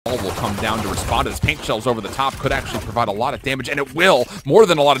will come down to respond to this. Paint shells over the top could actually provide a lot of damage, and it will. More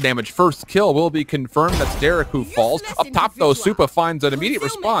than a lot of damage. First kill will be confirmed. That's Derrek who falls. Up top, though, Supa finds an immediate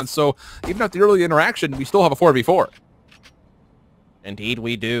response. So even after the early interaction, we still have a 4v4. Indeed,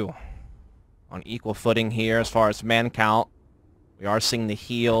 we do. On equal footing here as far as man count. We are seeing the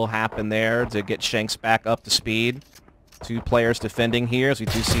heal happen there to get Shanks back up to speed. 2 players defending here as we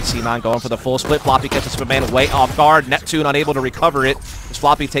do see C9 going for the full split. Floppy gets the supamen way off guard. Neptune unable to recover it as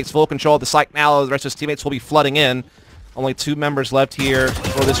Floppy takes full control of the site now. The rest of his teammates will be flooding in. Only 2 members left here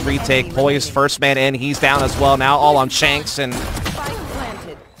for this retake. Poised, first man in. He's down as well now, all on Shanks, and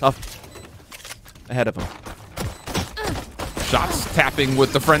tough ahead of him. Shots tapping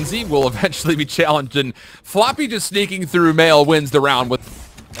with the frenzy will eventually be challenged, and Floppy just sneaking through mail wins the round with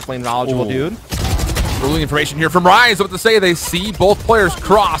definitely knowledgeable dude. Early information here from Rise. What to say, they see both players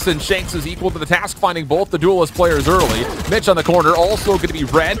cross, and Shanks is equal to the task, finding both the duelist players early. Mitch on the corner, also going to be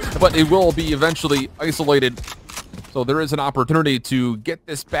red, but it will be eventually isolated. So there is an opportunity to get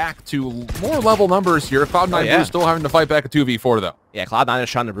this back to more level numbers here. Cloud9 Blue still having to fight back a 2v4, though. Yeah, Cloud9 is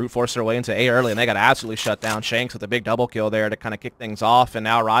trying to brute force their way into A early, and they got absolutely shut down. Shanks with a big double kill there to kind of kick things off, and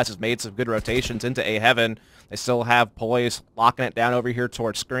now Rise has made some good rotations into A heaven. They still have Poise locking it down over here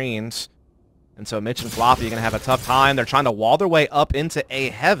towards screens. And so Mitch and Floppy are going to have a tough time. They're trying to wall their way up into A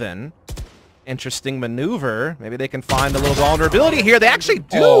heaven. Interesting maneuver. Maybe they can find a little vulnerability here. They actually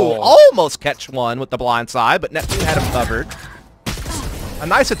do almost catch one with the blind side, but Neptune had him covered. A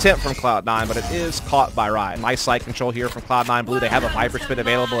nice attempt from Cloud9, but it is caught by Riot. Nice site control here from Cloud9 Blue. They have a Viper Spit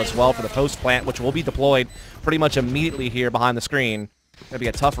available as well for the post plant, which will be deployed pretty much immediately here behind the screen. Going to be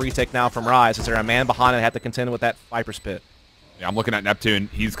a tough retake now from Rise. Is there a man behind it that had to contend with that Viper Spit? Yeah, I'm looking at Neptune.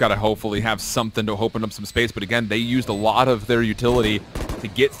 He's got to hopefully have something to open up some space. But again, they used a lot of their utility to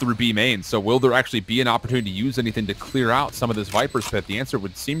get through B main. So will there actually be an opportunity to use anything to clear out some of this Viper Spit? The answer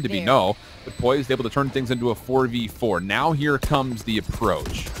would seem to be no. But Poised able to turn things into a 4v4. Now here comes the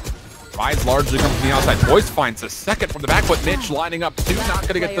approach. Rise largely comes from the outside. Poised finds a second from the back foot. Mitch lining up 2, not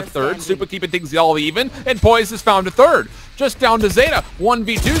going to get the third. Supa keeping things all even. And Poised has found a third. Just down to Xeta.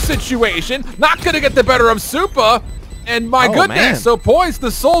 1v2 situation. Not going to get the better of Supa. And my goodness, so Poised, the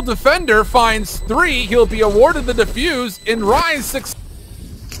sole defender, finds 3. He'll be awarded the defuse in Rise 6.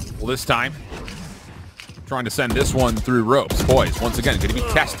 Well, this time, trying to send this one through ropes. Poised, once again, going to be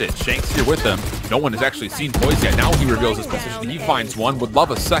tested. Shanks here with them. No one has actually seen Poised yet. Now he reveals his position. He finds one. Would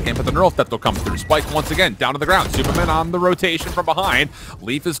love a second, but the neural theft will come through. Spike once again, down to the ground. Supamen on the rotation from behind.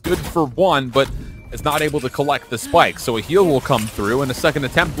 Leaf is good for 1, but is not able to collect the spike, so a heal will come through, and a second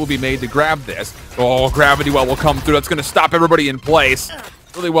attempt will be made to grab this. Oh, Gravity Well will come through. That's going to stop everybody in place.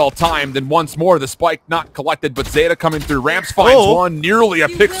 Really well timed, and once more, the spike not collected, but Xeta coming through. Ramps finds one, nearly a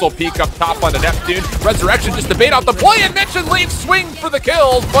pixel peek up top on the Neptune. Resurrection just to bait out the play, and Mitch and Leaf swing for the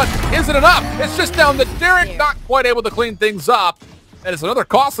kills, but isn't enough. It's just down to Derrek, not quite able to clean things up. And it's another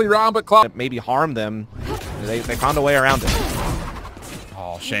costly round, but Cloud maybe harm them. They found a way around it.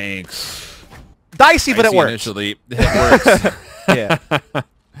 Oh, Shanks. Dicey, but it works. Initially, it works. Yeah.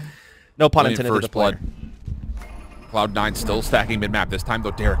 No pun intended to the player. Cloud9 still stacking mid-map. This time,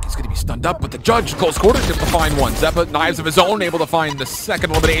 though, Derrek is going to be stunned up, but the judge, close quarters, able to find one. Xeppaa, knives of his own, able to find the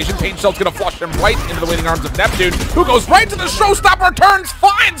second elimination. Paint Shell's going to flush him right into the waiting arms of Neptune, who goes right to the showstopper, turns,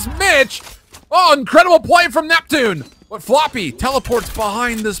 finds Mitch. Oh, incredible play from Neptune. But Floppy teleports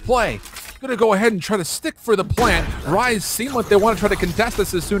behind this play. Gonna go ahead and try to stick for the plant. Rise seem like they want to try to contest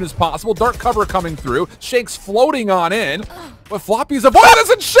this as soon as possible. Dark cover coming through. Shanks floating on in. But Floppy's avoiding this,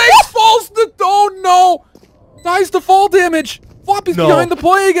 and Shanks falls to, oh no! Dies to fall damage. Floppy's behind the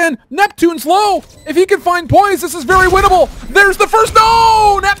play again. Neptune's low. If he can find Poise, this is very winnable. There's the first,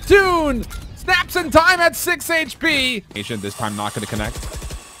 no! Neptune! Snaps in time at 6 HP. This time not gonna connect.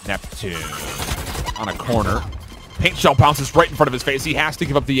 Neptune on a corner. Paint Shell bounces right in front of his face. He has to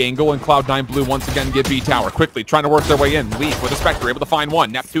give up the angle, and Cloud9 Blue once again get B tower. Quickly trying to work their way in. Leaf with a Spectre, able to find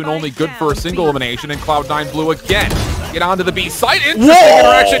one. Neptune only good for a single elimination, and Cloud9 Blue again. Get onto the B site. Interesting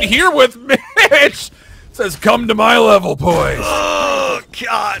interaction here with Mitch. Says, come to my level, Poise. Oh,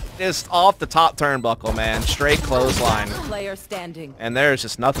 God. Just off the top turnbuckle, man. Straight clothesline. Player standing. And there's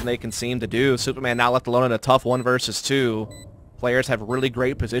just nothing they can seem to do. Supamen now left alone in a tough 1 versus 2. Players have really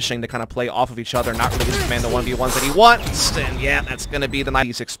great positioning to kind of play off of each other, not really get Superman the 1v1s that he wants. And yeah, that's going to be the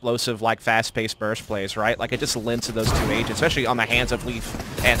nice explosive, like fast-paced burst plays, right? Like it just lends to those 2 agents, especially on the hands of Leaf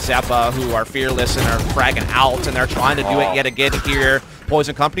and Xeppaa, who are fearless and are fragging out, and they're trying to do it yet again here.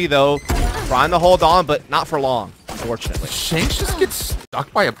 Poison Company, though, trying to hold on, but not for long, unfortunately. Shanks just gets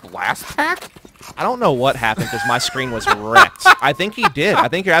stuck by a blast pack? I don't know what happened because my screen was wrecked. I think he did. I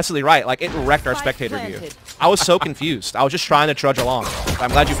think you're absolutely right. Like, it wrecked our spectator view. I was so confused. I was just trying to trudge along. I'm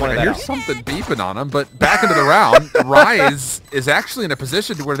glad you pointed that out. Here's something beeping on him, but back into the round, Rise is actually in a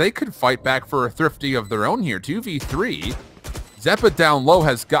position to where they could fight back for a thrifty of their own here. 2v3. Xeppaa down low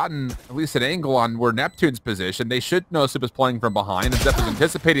has gotten at least an angle on where Neptune's position. They should know Sup is playing from behind, and Xeppaa's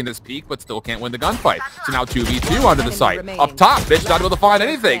anticipating this peek, but still can't win the gunfight. So now 2v2 onto the site. Up top, Mitch not able to find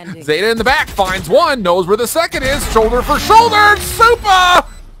anything. Xeta in the back finds one, knows where the second is. Shoulder for shoulder, Supa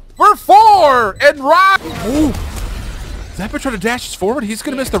for 4, and Rock. Ooh. Xeppaa tried to dash forward. He's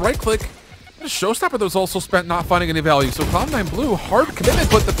going to miss the right click. The showstopper that was also spent not finding any value. So Cloud9 Blue, hard commitment,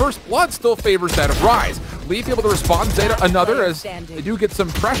 but the first blood still favors that of Rise. Leaf able to respond, Xeta another as they do get some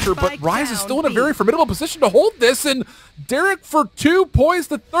pressure, but Rise is still in a very formidable position to hold this, and Derrek for 2, poised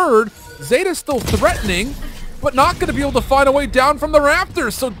the third. Xeta still threatening, but not going to be able to find a way down from the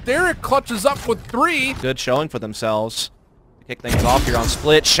Raptors, so Derrek clutches up with 3. Good showing for themselves. Kick things off here on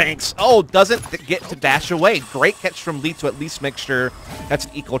split. Shanks, doesn't get to dash away. Great catch from Leaf to at least make sure that's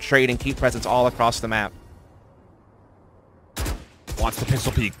an equal trade and keep presence all across the map. Wants the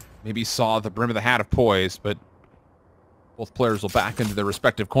pixel peek. Maybe saw the brim of the hat of poise, but both players will back into their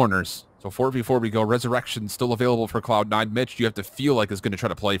respective corners. So 4v4 we go. Resurrection still available for Cloud9. Mitch, you have to feel like is going to try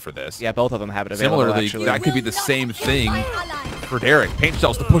to play for this. Yeah, both of them have it available. Similarly, actually. that could be the same thing for Derrek. Paint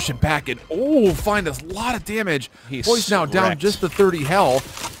shells to push him back, and find a lot of damage. Poise now down just to 30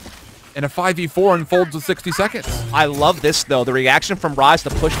 health. And a 5v4 unfolds with 60 seconds. I love this, though. The reaction from Rise to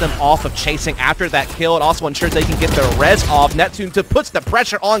push them off of chasing after that kill. It also ensures they can get their res off. Neptune to puts the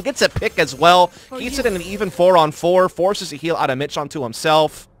pressure on, gets a pick as well. Keeps it in an even 4-on-4. Forces a heal out of Mitch onto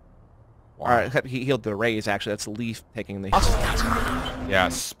himself. Wow. All right, he healed the Raze, actually. That's Leaf taking the... Yeah,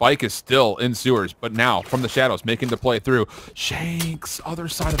 Spike is still in sewers, but now from the shadows, making the play through. Shanks, other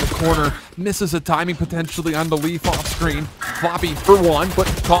side of the corner, misses a timing potentially on the Leaf off screen. Floppy for 1, but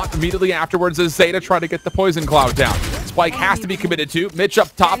caught immediately afterwards as Xeta try to get the poison cloud down. Spike has to be committed to. Mitch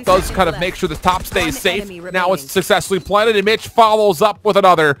up top does kind of make sure the top stays safe. Now it's successfully planted, and Mitch follows up with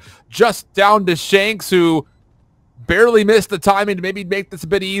another. Just down to Shanks, who barely missed the timing to maybe make this a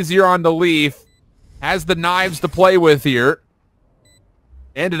bit easier on the Leaf. Has the knives to play with here.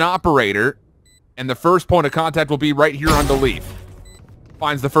 And an operator, and the first point of contact will be right here on the Leaf.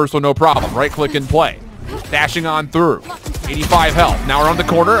 Finds the first one, no problem. Right click and play. Dashing on through. 85 health. Now around the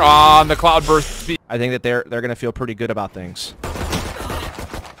corner on the Cloudburst speed. I think that they're going to feel pretty good about things.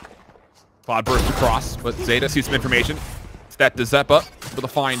 Cloudburst across, but Xeta sees some information. That to Xeppaa, able to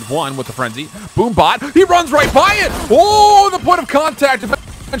find one with the frenzy. Boombot, he runs right by it. The point of contact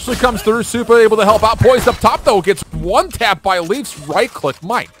eventually comes through. Supa able to help out. Poised up top, though, gets one tap by Leaf's right click.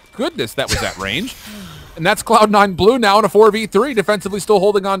 My goodness, that was at range. And that's Cloud9 Blue now in a 4v3, defensively still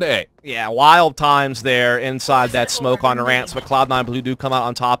holding on to A. Yeah, wild times there inside that smoke on ramps, but Cloud9 Blue do come out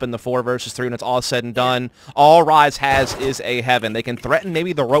on top in the 4 versus 3 when it's all said and done. All Rise has is a heaven. They can threaten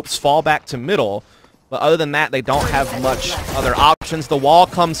maybe the ropes fall back to middle, but other than that, they don't have much other options. The wall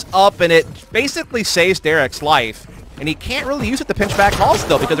comes up, and it basically saves Derrek's life. And he can't really use it to pinch back calls,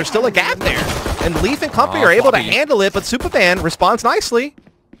 though, because there's still a gap there. And Leaf and company are able to handle it, but Supamen responds nicely.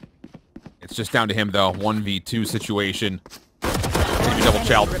 It's just down to him, though. 1v2 situation. Double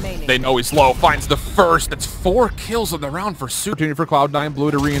chow. They know he's low. Finds the first. That's 4 kills in the round for Supa. Opportunity for Cloud9 Blue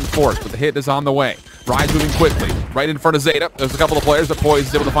to reinforce, but the hit is on the way. Rise moving quickly. Right in front of Xeta. There's a couple of players that Poise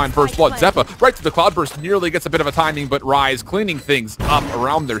is able to find first blood. Xeppaa right to the Cloudburst. Nearly gets a bit of a timing, but Rise cleaning things up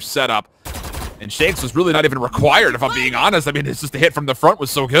around their setup. And Shanks was really not even required, if I'm being honest. I mean, it's just the hit from the front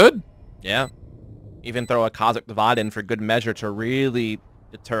was so good. Yeah. Even throw a Cosmic Divide in for good measure to really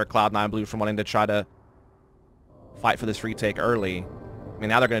deter Cloud9 Blue from wanting to try to fight for this retake early. I mean,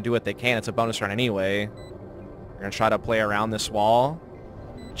 now they're going to do what they can. It's a bonus run anyway. They're going to try to play around this wall.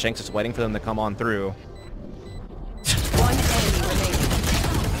 Shanks is waiting for them to come on through.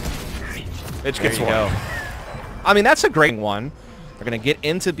 Mitch gets one. Go. I mean, that's a great one. They're going to get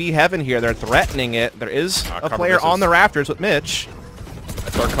into B heaven here. They're threatening it. There is a player on the rafters with Mitch.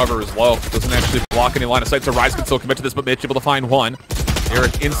 That's our cover is low. Doesn't actually block any line of sight, so Rise can still commit to this, but Mitch able to find one.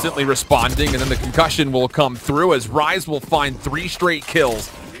 Derrek instantly responding, and then the concussion will come through as Rise will find 3 straight kills.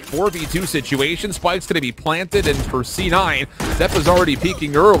 4v2 situation. Spike's going to be planted, and for C9, Xeppaa's already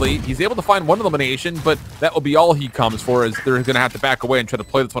peeking early. He's able to find one elimination, but that will be all he comes for, as they're going to have to back away and try to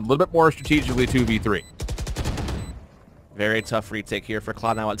play this one a little bit more strategically 2v3. Very tough retake here for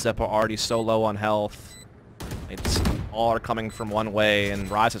Cloud9 with Xeppaa already so low on health. It's all are coming from one way,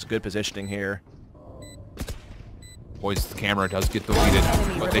 and Rise has good positioning here. Poised camera does get deleted,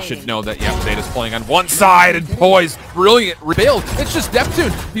 but they should know that, yeah, Xeta's playing on one side, and Poised, brilliant, revealed. It's just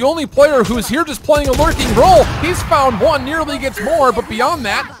Neptune, the only player who's here just playing a lurking role. He's found one, nearly gets more, but beyond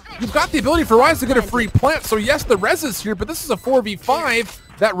that, you've got the ability for Ryze to get a free plant. So yes, the res is here, but this is a 4v5.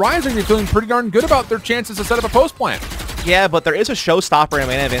 That Ryze are going to be feeling pretty darn good about their chances to set up a post plant. Yeah, but there is a showstopper and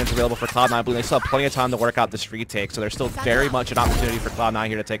mana advantage available for Cloud9 Blue. They still have plenty of time to work out this retake, so there's still very much an opportunity for Cloud9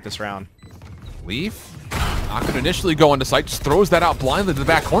 here to take this round. Leaf, not going to initially go into sight, just throws that out blindly to the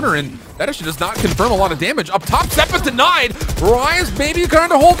back corner, and that actually does not confirm a lot of damage. Up top, Xeppaa denied. Ryze maybe trying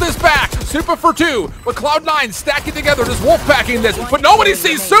to hold this back. Supa for 2, with Cloud9 stacking together, just wolfpacking this, but nobody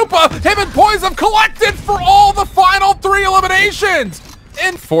sees Supa. Him and Poised have collected for all the final 3 eliminations.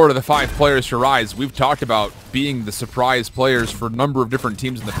 And 4 to the 5 players for Ryze. We've talked about being the surprise players for a number of different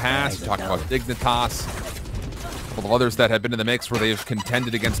teams in the past. We talked about Dignitas, a couple of others that have been in the mix where they've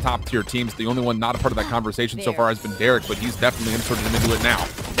contended against top-tier teams. The only one not a part of that conversation so far has been Derrek, but he's definitely inserted him into it now.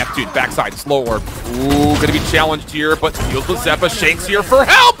 Neptune, backside, slow orb. Ooh, gonna be challenged here, but deals with Xeppaa. Shanks here for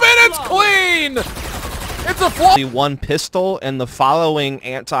help, and it's clean! It's a flop! The one pistol and the following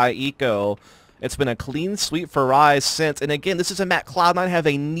anti-eco. It's been a clean sweep for Ryze since, and again, this is a map Cloud9 have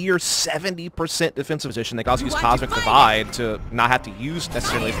a near 70% defensive position. They can also use Cosmic Divide to not have to use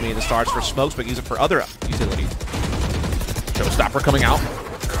necessarily for any of the stars for smokes, but use it for other utility. Showstopper coming out.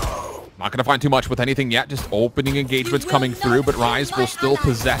 Not going to find too much with anything yet, just opening engagements coming through, but Ryze will still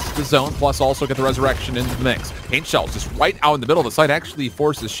possess the zone, plus also get the resurrection into the mix. Paint shells just right out in the middle of the site actually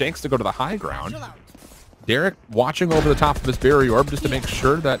forces Shanks to go to the high ground. Derrek watching over the top of his barrier orb just to make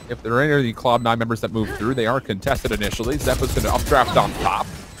sure that if there are any of the Cloud9 members that move through, they are contested initially. Xeppaa's going to updraft on top.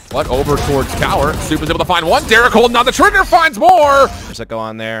 But over towards tower. Supa's able to find one. Derrek holding on the trigger, finds more. There's a go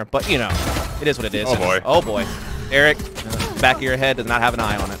on there, but you know, it is what it is. Oh boy. Oh boy. Derrek, back of your head does not have an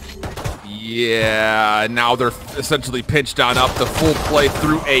eye on it. Yeah, now they're essentially pinched on up. The full play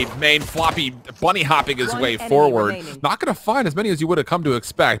through a main. Floppy bunny hopping his way forward. Not going to find as many as you would have come to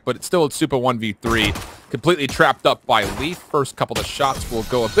expect, but it's still at Supa 1v3. Completely trapped up by Leaf. First couple of shots will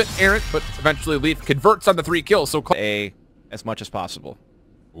go a bit errant, but eventually Leaf converts on the 3 kills. So as much as possible.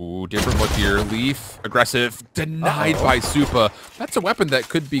 Ooh, different look here. Leaf, aggressive, denied by Supa. That's a weapon that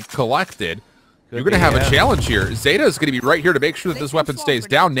could be collected. You're going to have a challenge here. Xeta is going to be right here to make sure that this weapon stays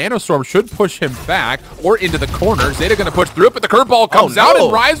down. Nanostorm should push him back or into the corner. Xeta going to push through it, but the curveball comes out,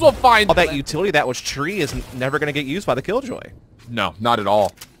 and Ryze will find... All that utility that was tree is never going to get used by the Killjoy. No, not at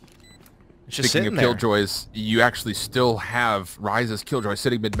all. It's just Speaking of Killjoys, you actually still have Ryze's Killjoy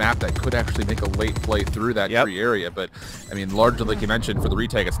sitting mid-map that could actually make a late play through that tree area. But, I mean, largely, like you mentioned, for the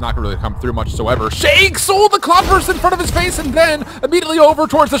retake, it's not going to really come through much whatsoever. Shanks sold the cloudburst in front of his face and then immediately over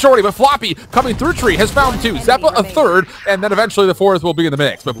towards the shorty. But Floppy, coming through tree, has found 2. Xeppaa a 3rd, and then eventually the 4th will be in the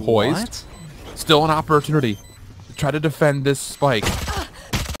mix. But Poised, still an opportunity to try to defend this spike.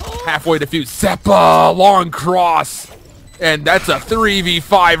 Halfway defused. Xeppaa, long cross. And that's a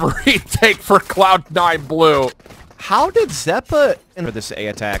 3v5 retake for Cloud9 Blue. How did Xeppaa enter this A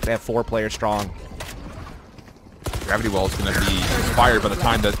attack? They have 4 players strong. Gravity Well is going to be inspired by the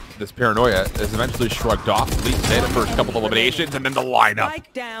time that this paranoia is eventually shrugged off. Leap Xeta first couple eliminations, and then the lineup.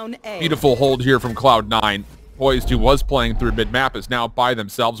 Beautiful hold here from Cloud9. Poised, who was playing through mid-map, is now by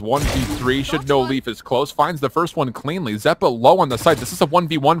themselves. 1v3, should know Leaf is close. Finds the first one cleanly. Xeppaa low on the site. This is a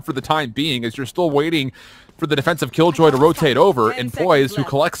 1v1 for the time being, as you're still waiting for the defensive Killjoy to rotate over, and Poised, who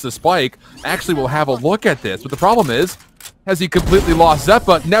collects the spike, actually will have a look at this. But the problem is, has he completely lost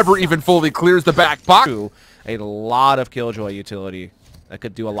Xeppaa? Never even fully clears the back box. A lot of Killjoy utility that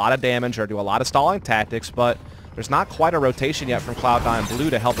could do a lot of damage or do a lot of stalling tactics, but there's not quite a rotation yet from Cloud9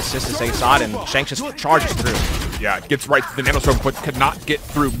 Blue to help assist this A side, and Shanks just charges through. Yeah, it gets right to the Nanostorm, but cannot get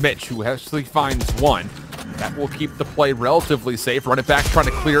through Mitch, who actually finds one. That will keep the play relatively safe. Run it back, trying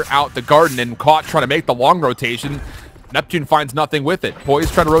to clear out the garden, and caught trying to make the long rotation. Neptune finds nothing with it.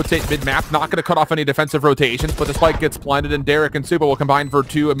 Poised trying to rotate mid-map, not going to cut off any defensive rotations, but the spike gets planted, and Derrek and Supa will combine for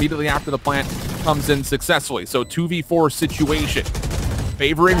 2 immediately after the plant comes in successfully. So 2v4 situation.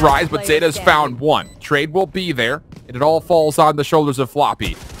 Favoring Ryze, but Xeta's found 1. Trade will be there, and it all falls on the shoulders of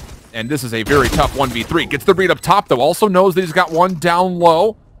Floppy. And this is a very tough 1v3. Gets the read up top, though. Also knows that he's got 1 down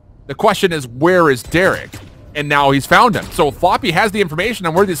low. The question is, where is Derrek? And now he's found him. So Floppy has the information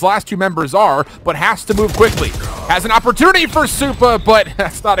on where these last 2 members are, but has to move quickly. Has an opportunity for Supa, but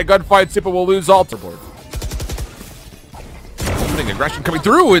that's not a gunfight. Supa will lose altar board. Opening aggression coming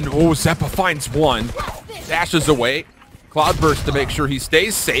through, and Xeppaa finds 1. Dashes away. Cloudburst to make sure he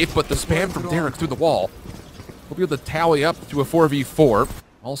stays safe, but the spam from Derrek through the wall will be able to tally up to a 4v4.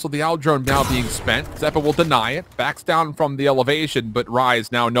 Also, the out drone now being spent. Xeppaa will deny it. Backs down from the elevation, but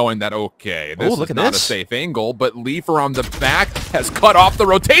Rise now knowing that, okay, this is not a safe angle. But Leaf around the back has cut off the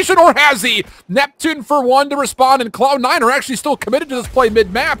rotation, or has he? Neptune for one to respond, and Cloud9 are actually still committed to this play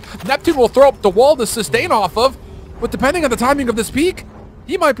mid-map. Neptune will throw up the wall to sustain off of, but depending on the timing of this peak,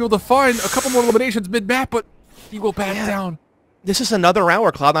 he might be able to find a couple more eliminations mid-map, but he will back down. This is another round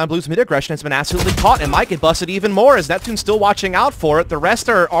where Cloud9 Blue's mid-aggression has been absolutely caught and might get busted even more as Neptune's still watching out for it. The rest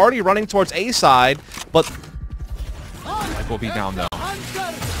are already running towards A side, but... Mike will be down, though.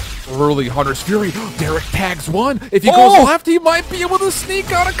 Early Hunter's Fury. Derrek tags one. If he goes left, he might be able to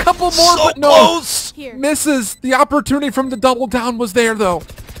sneak out a couple more, but no. Close. Misses. The opportunity from the double down was there, though.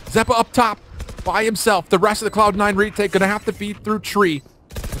 Xeppaa up top by himself. The rest of the Cloud9 retake going to have to beat through tree,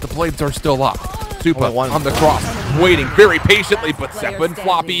 but the blades are still up. Supa on the cross, waiting very patiently, but Xeppaa and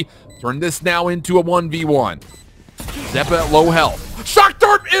Floppy turn this now into a 1v1. Xeppaa at low health. Shock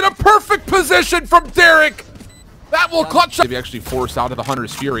dart in a perfect position from Derrek. That will clutch up. They've actually forced out of the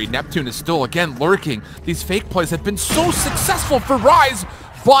Hunter's Fury. Neptune is still again lurking. These fake plays have been so successful for Rise,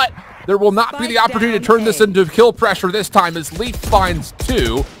 but there will not be the opportunity to turn this into kill pressure this time as Leaf finds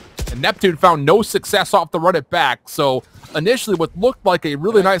two, and Neptune found no success off the run it back. So initially what looked like a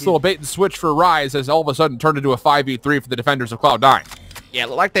really nice little bait and switch for Rise has all of a sudden turned into a 5v3 for the defenders of Cloud9. Yeah, it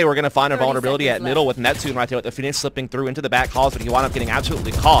looked like they were going to find a vulnerability at middle with Neptune right there with the Phoenix slipping through into the back calls, but he wound up getting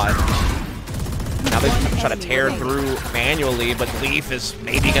absolutely caught. Now they're trying to tear through manually, but Leaf is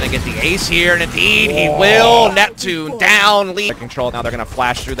maybe going to get the ace here, and indeed he will. Neptune down, Leaf. Control, now they're going to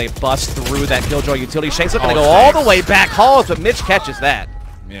flash through. They bust through that Killjoy utility. Shanks is going to go all the way back calls, but Mitch catches that.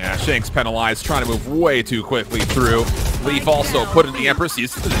 Yeah, Shanks penalized, trying to move way too quickly through. Leaf also put in the Empress.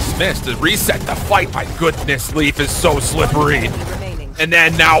 He's dismissed to reset the fight. My goodness, Leaf is so slippery. And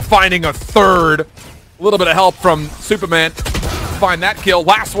then now finding a third. A little bit of help from Supamen. Find that kill.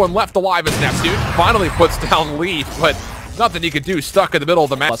 Last one left alive is Neptune. Finally puts down Leaf, but nothing he could do. Stuck in the middle of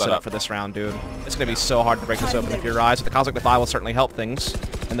the match. Bust it up for this round, dude. It's going to be so hard to break this open if you're Rise. The Cosmic Defy will certainly help things.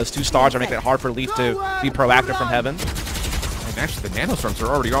 And those two stars are making it hard for Leaf to be proactive from heaven. And actually, the nanostorms are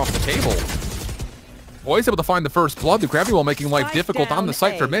already off the table. Boy's able to find the first blood. The gravity wall making life difficult on the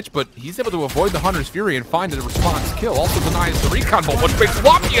site for Mitch, but he's able to avoid the Hunter's Fury and find a response kill. Also denies the recon bolt, which makes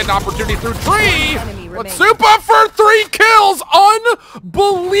Floppy an opportunity through tree. But Supa for 3 kills!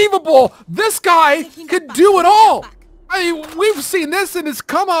 Unbelievable! This guy could do it all! I mean, we've seen this in his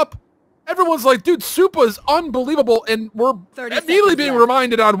come up. Everyone's like, dude, Supa is unbelievable, and we're immediately being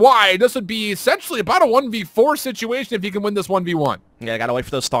reminded on why this would be essentially about a 1v4 situation if he can win this 1v1. Yeah, gotta wait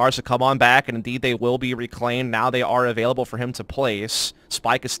for those stars to come on back, and indeed they will be reclaimed. Now they are available for him to place.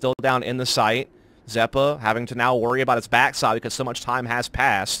 Spike is still down in the site. Xeppaa having to now worry about his backside because so much time has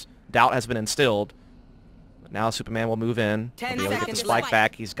passed. Doubt has been instilled. But now Supamen will move in. He'll be able to get the Spike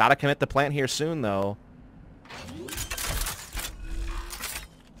back. He's got to commit the plant here soon, though.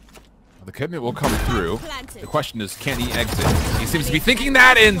 The commitment will come through. The question is, can he exit? He seems to be thinking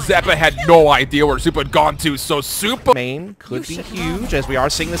that, and Xeppaa had no idea where Supa had gone to, so Supa... Main could be huge, as we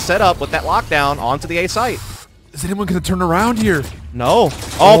are seeing the setup with that lockdown onto the A site. Is anyone going to turn around here? No.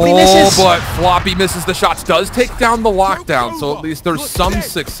 Oh, he misses! But Floppy misses the shots. Does take down the lockdown, so at least there's some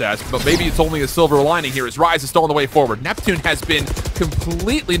success, but maybe it's only a silver lining here as Rise is still on the way forward. Neptune has been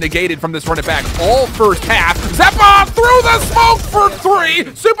completely negated from this run it back all first half. Xeppaa through the smoke for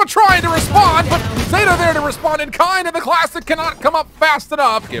 3! Supa trying to respond, but Xeta there to respond in kind, and the Classic cannot come up fast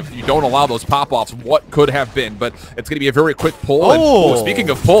enough. If you don't allow those pop-offs, what could have been, but it's going to be a very quick pull. Oh. And, speaking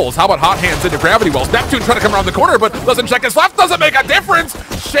of pulls, how about hot hands into gravity wells? Neptune trying to come around the corner, but doesn't check his left, doesn't make a difference.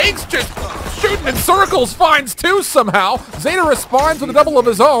 Shanks just shooting in circles, finds 2 somehow. Xeta responds with a double of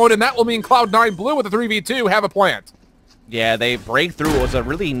his own, and that will mean Cloud9 Blue with a 3v2 have a plant. Yeah, they break through. It was a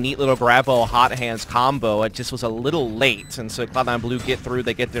really neat little grab-o hot hands combo. It just was a little late, and so Cloud9 Blue get through.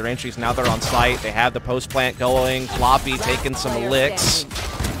 They get their entries. Now they're on site. They have the post plant going. Floppy taking some licks.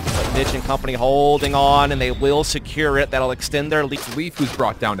 But Mitch and company holding on, and they will secure it. That'll extend their lead. Leaf, who's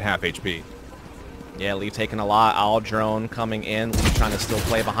brought down to half HP. Yeah, Leaf taking a lot. Owl drone coming in. Leaf trying to still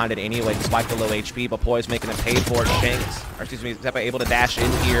play behind it anyway, despite the low HP, but Poise making it pay for it. Shanks, or excuse me, Xeppaa able to dash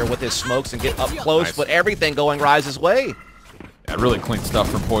in here with his smokes and get up close, nice. But everything going Rise's way. Yeah, really clean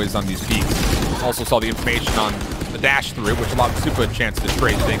stuff from Poise on these peaks. Also saw the information on the dash through, which allowed Supa a chance to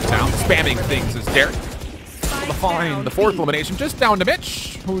trade things out. Spamming things is Derrek. Able to find the 4th elimination, just down to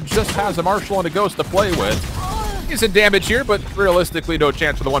Mitch, who just has a Marshall and a Ghost to play with. Decent damage here, but realistically no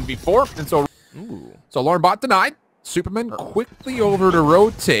chance for the 1v4, and so... So Lauren bot denied. Superman quickly over to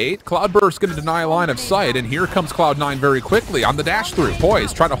rotate. Cloudburst going to deny line of sight, and here comes Cloud9 very quickly on the dash through.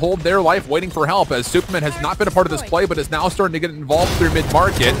 Poised trying to hold their life, waiting for help, as Superman has not been a part of this play, but is now starting to get involved through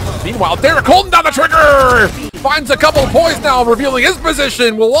mid-market. Meanwhile, Derrek holding down the trigger! Finds a couple. Poised now revealing his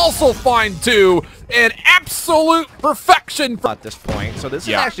position. Will also find two. An absolute perfection at this point. So this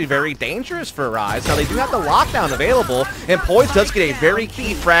is actually very dangerous for Rise. Now they do have the lockdown available, and Poised does get a very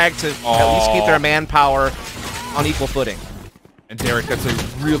key frag to at least keep their manpower on equal footing. And Derrek gets a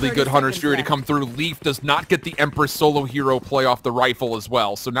really good Hunter's Fury to come through. Leaf does not get the Empress solo hero play off the rifle as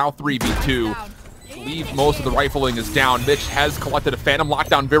well. So now 3v2. Leave most of the rifling is down. Mitch has collected a Phantom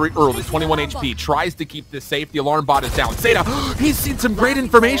lockdown very early. 21 HP. Tries to keep this safe. The alarm bot is down. Xeta, he's seen some great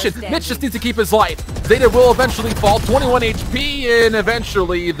information. Mitch just needs to keep his life. Xeta will eventually fall. 21 HP, and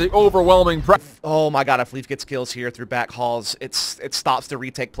eventually the overwhelming pressure. Oh my god, if Leaf gets kills here through back halls, it stops the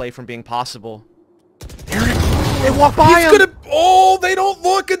retake play from being possible. Derrek, they walk by him. Oh, they don't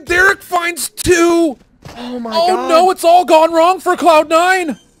look, and Derrek finds two. Oh my god. Oh no, it's all gone wrong for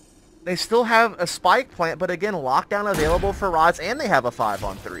Cloud9. They still have a spike plant, but again, lockdown available for Rods, and they have a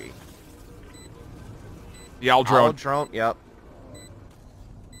 5-on-3. The owl drone. Owl drone, yep.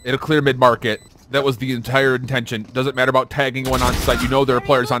 It'll clear mid-market. That was the entire intention. Doesn't matter about tagging one on site. You know there are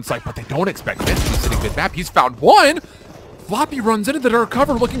players on site, but they don't expect Mitch to be sitting mid-map. He's found one. Floppy runs into the dark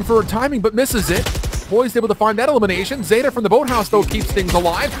cover looking for a timing, but misses it. Poised able to find that elimination. Xeta from the boathouse, though, keeps things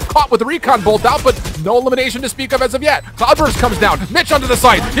alive. Caught with the recon bolt out, but no elimination to speak of as of yet. Cloudburst comes down. Mitch onto the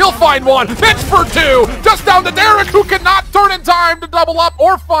site. He'll find one. Mitch for two. Just down to Derrek, who cannot turn in time to double up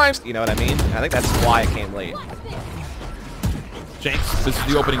or find. You know what I mean? I think that's why it came late. Shanks, this is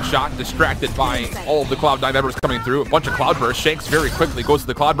the opening shot, distracted by all of the Cloud9 members coming through. A bunch of Cloudburst. Shanks very quickly goes to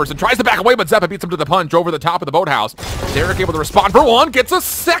the Cloudburst and tries to back away, but Xeppaa beats him to the punch over the top of the boathouse. Derrek able to respond for one, gets a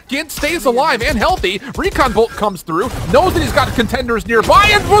second, stays alive and healthy. Recon bolt comes through, knows that he's got contenders nearby,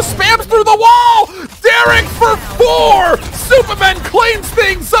 and spams through the wall! Derrek for four! Supamen cleans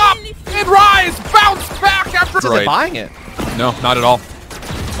things up, and Rise bounce back after... Is it buying it? No, not at all.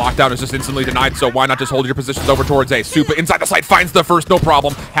 Lockdown is just instantly denied, so why not just hold your positions over towards A. Supa inside the site finds the first, no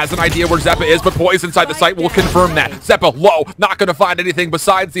problem. Has an idea where Xeppaa is, but Poised inside the site will confirm that. Xeppaa low, not going to find anything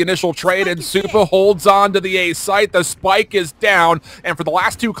besides the initial trade, and Supa holds on to the A site. The spike is down, and for the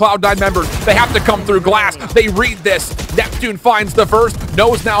last two Cloud9 members, they have to come through glass. They read this. Neptune finds the first,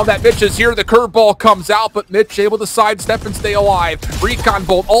 knows now that Mitch is here. The curveball comes out, but Mitch able to sidestep and stay alive. Recon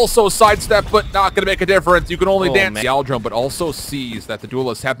bolt also sidestep, but not going to make a difference. You can only dance the owl drone, but also sees that the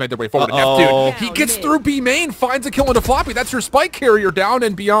duelists have made their way forward to Neptune. He gets through B main, finds a kill into Floppy. That's your spike carrier down,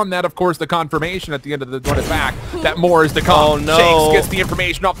 and beyond that, of course, the confirmation at the end of the run it back that more is to come. Oh, no. Shanks gets the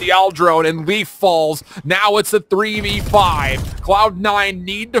information off the owl drone, and Leaf falls. Now it's a 3v5. Cloud9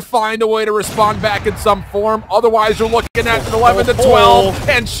 need to find a way to respond back in some form. Otherwise, you're looking at an 11 to 12,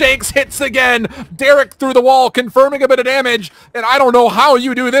 and Shanks hits again. Derrek through the wall, confirming a bit of damage. And I don't know how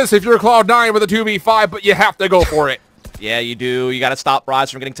you do this if you're Cloud9 with a 2v5, but you have to go for it. Yeah, you do. You got to stop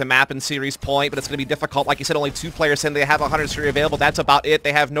Rise from getting to map and series point, but it's going to be difficult. Like you said, only two players in. They have a Hunter's Fury available. That's about it.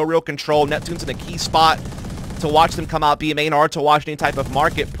 They have no real control. Neptune's in a key spot to watch them come out B main or to watch any type of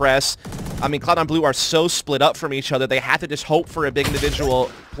market press. I mean, Cloud9 Blue are so split up from each other. They have to just hope for a big individual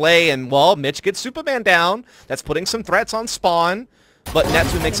play, and, well, Mitch gets Superman down. That's putting some threats on spawn. But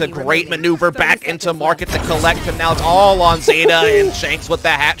Neptune makes a great maneuver back into market to collect, and now it's all on Xeta, and Shanks with the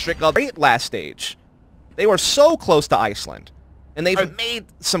hat trick of great last stage. They were so close to Iceland, and they've made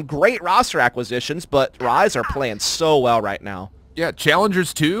some great roster acquisitions, but Rise are playing so well right now. Yeah,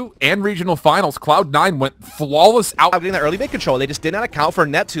 Challengers 2 and Regional Finals, Cloud9 went flawless out. Getting that early mid control, they just did not account for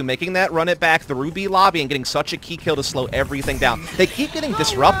Neptune making that run it back through B lobby and getting such a key kill to slow everything down. They keep getting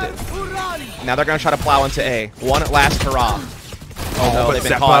disrupted. Now they're going to try to plow into A. One at last hurrah. Oh, no, but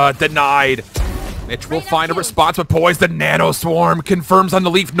Xeppaa denied. Mitch will find a response, but Poised, the Nano Swarm confirms on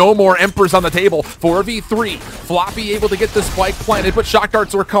the Leaf. No more Emperors on the table. 4v3. Floppy able to get the spike planted, but shock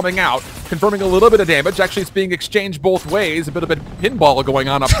darts were coming out, confirming a little bit of damage. Actually, it's being exchanged both ways. A bit of a pinball going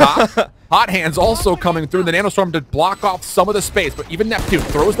on up top. Hot Hands also coming through the Nanostorm to block off some of the space, but even Neptune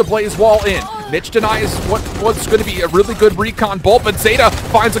throws the Blaze Wall in. Mitch denies what was going to be a really good recon bolt, but Xeta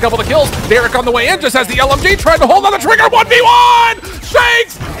finds a couple of kills. Derrek on the way in just has the LMG trying to hold on the trigger. 1v1!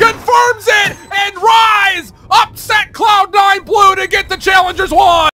 Shanks confirms it, and Rise upset Cloud9 Blue to get the Challengers 1!